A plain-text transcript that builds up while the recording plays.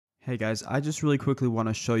Hey guys, I just really quickly want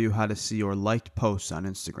to show you how to see your liked posts on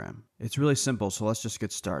Instagram. It's really simple, so let's just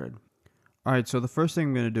get started. Alright, so the first thing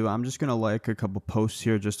I'm going to do, I'm just going to like a couple posts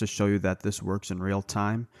here just to show you that this works in real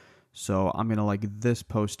time. So I'm going to like this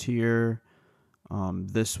post here,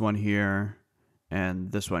 this one here,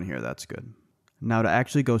 and this one here. That's good. Now to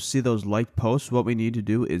actually go see those liked posts, what we need to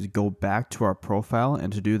do is go back to our profile,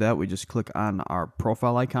 and to do that we just click on our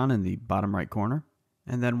profile icon in the bottom right corner.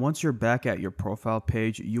 And then once you're back at your profile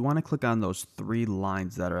page, you want to click on those three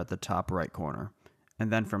lines that are at the top right corner.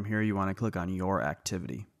 And then from here, you want to click on your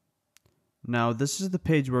activity. Now, this is the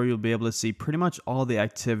page where you'll be able to see pretty much all the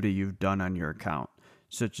activity you've done on your account,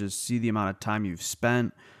 such as see the amount of time you've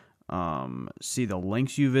spent, see the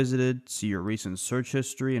links you visited, see your recent search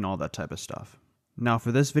history, and all that type of stuff. Now,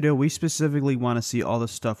 for this video, we specifically want to see all the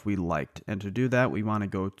stuff we liked. And to do that, we want to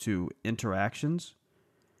go to Interactions.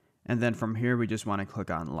 And then from here, we just want to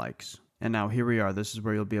click on likes. And now here we are. This is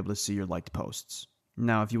where you'll be able to see your liked posts.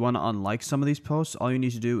 Now, if you want to unlike some of these posts, all you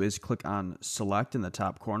need to do is click on select in the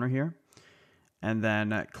top corner here. And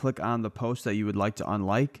then click on the post that you would like to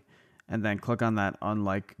unlike. And then click on that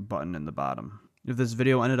unlike button in the bottom. If this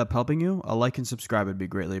video ended up helping you, a like and subscribe would be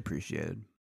greatly appreciated.